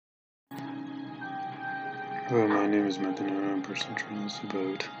Hello, my name is Metin and I'm personally trying this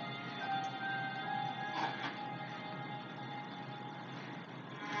about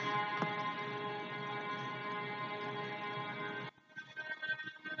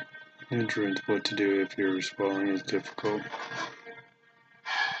nutrients, what to do if your swelling is difficult.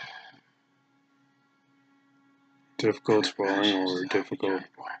 Difficult swelling or difficult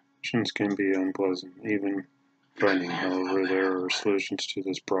motions can be unpleasant, even frightening. However, there are solutions to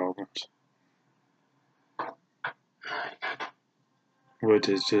these problems. What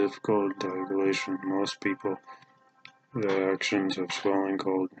is difficult dilation? Most people, the actions of swelling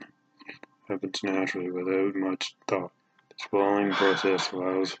cold happens naturally without much thought. The swelling process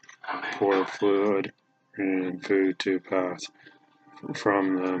allows for fluid and food to pass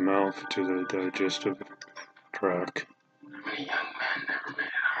from the mouth to the digestive tract.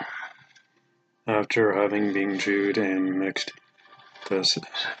 After having been chewed and mixed, the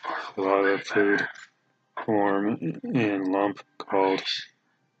saliva food form in lump called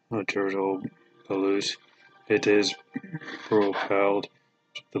a turtle bolus. It is propelled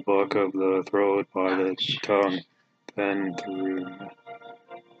to the back of the throat by the tongue, then through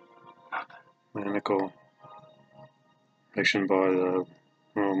mechanical action by the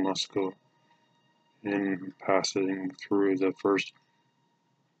muscle in passing through the first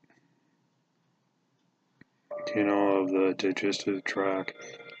canal of the digestive tract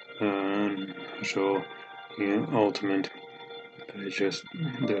and show the ultimate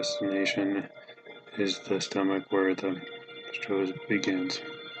destination is the stomach where the show begins.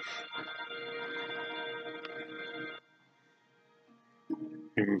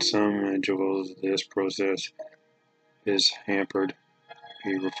 In some individuals, this process is hampered.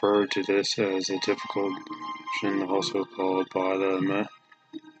 We refer to this as a difficult motion, also called by the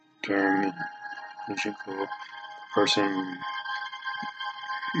term physical person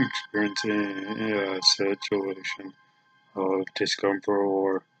experiencing a situation of discomfort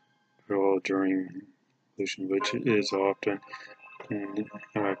or withdrawal during motion, which is often an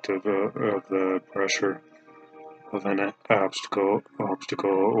act of the pressure of an obstacle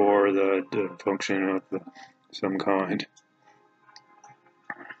or the function of some kind.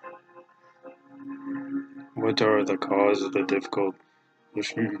 What are the causes of the difficult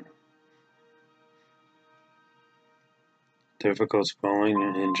motion? Difficult swelling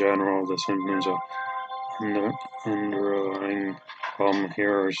in general, the symptoms of underlying problem.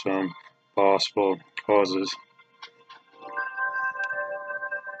 Here are some possible causes.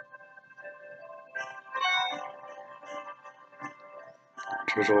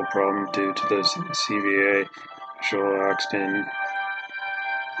 Visual problem due to the CVA, visual accident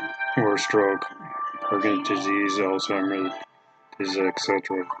or stroke, Parkinson's disease, Alzheimer's disease,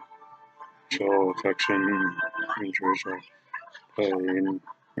 etc. Visual affection, visual pain,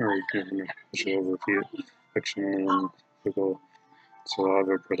 or visual affection and visual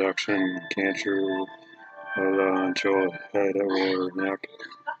saliva production, cancer of the jaw, head or neck,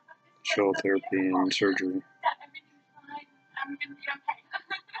 visual therapy and surgery.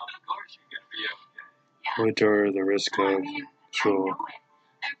 What are the risks of visual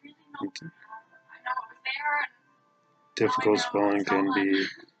difficult swelling can be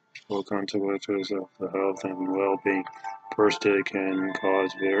full consequences of the health and well-being. First, it can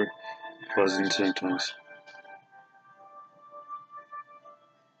cause very pleasant symptoms.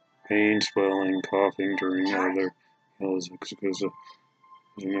 Pain, swelling, coughing during other meals, exclusive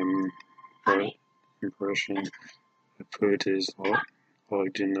impression that food is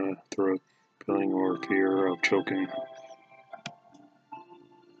lodged in the throat, feeling or fear of choking.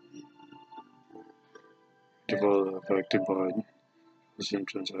 People affected by the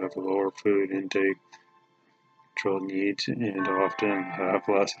symptoms have lower food intake, control needs, and often have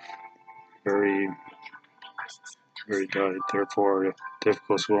less very diet. Therefore,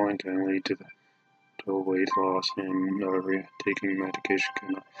 difficult swelling can lead to weight loss, and taking medication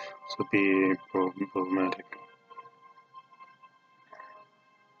can also be problematic.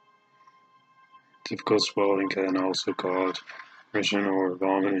 Difficult swelling can also cause emission or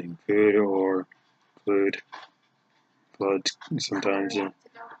vomiting, food or fluid, blood, sometimes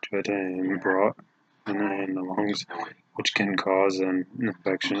jet and brought in the lungs, which can cause an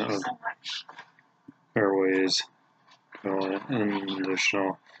infection of airways. In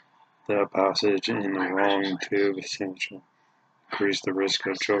addition, the passage in the wrong tube essentially increase the risk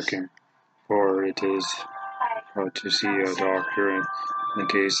of choking, or it is to see a doctor in the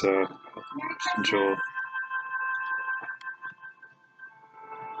case of essential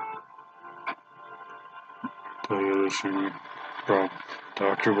dilution problem.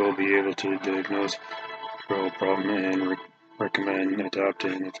 Doctor will be able to diagnose the problem and recommend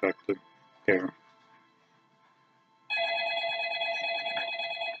adapting effective care.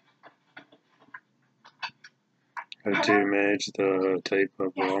 How to manage the type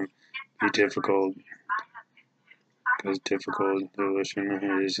of be difficult, because difficult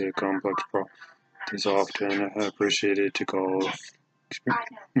solution is a complex problem. It is often appreciated to call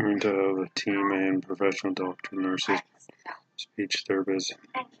experiment of a team and professional doctor, nurses, speech therapists,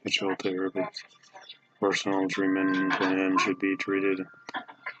 physical therapists. Personal treatment plan should be treated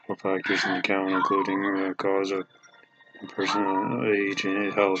all factors in account, including the cause of personal age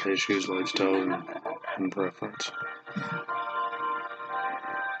and health issues, lifestyle, and preference.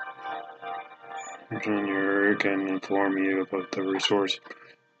 Engineer can inform you about the resource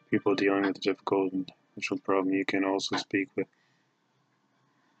people dealing with a difficult and social problem. You can also speak with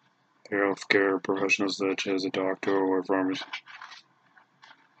healthcare professionals such as a doctor or a pharmacist.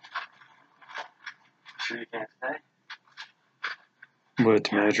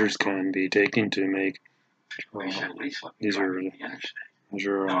 What measures can be taken to make easier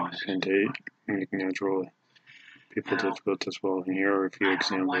measure and make natural people difficult as well? And here are a few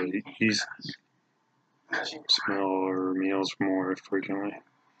examples. Eat smaller meals more frequently.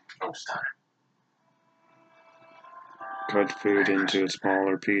 Cut food into a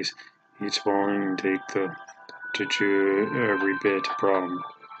smaller piece. Eat swallowing and take the to chew every bit problem.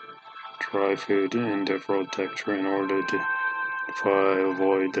 Try food in different texture in order to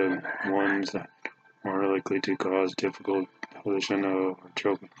avoid the ones that are likely to cause difficult digestion or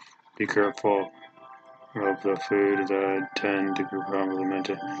choking. Be careful of the food that tend to be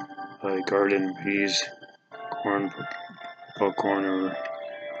complemented by garden peas, corn, popcorn,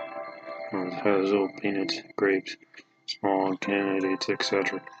 or hazel, peanuts, grapes, small candidates,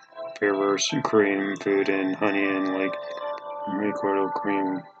 etc. Favors cream food and honey and like ricotta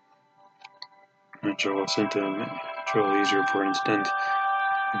cream natural easier. For instance,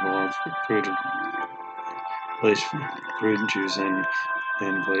 food place fruit juice and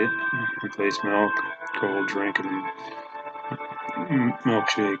replace milk. Cold drink and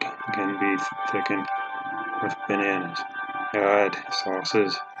milkshake can be thickened with bananas. Add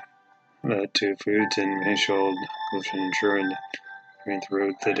sauces to foods and initial ensuring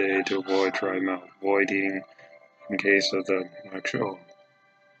throughout the day to avoid dry mouth. Avoid eating in case of the actual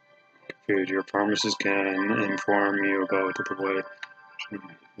food. Your pharmacist can inform you about the way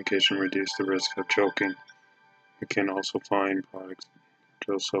medication reduce the risk of choking. You can also find products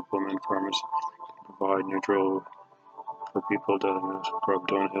to supplement pharmacy to provide neutral for people diagnosed with drug.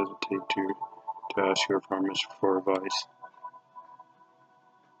 Don't hesitate to ask your pharmacist for advice.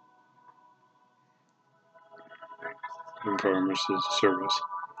 And pharmacist service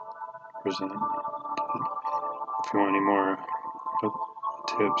present. If you want any more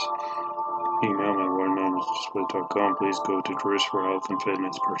tips, email me at onemanasplit.com. Please go to Drew's for Health and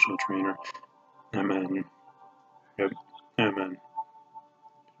Fitness Personal Trainer. Amen. Yep. Amen.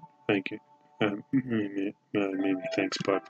 Thank you. Maybe. Thanks. Bye.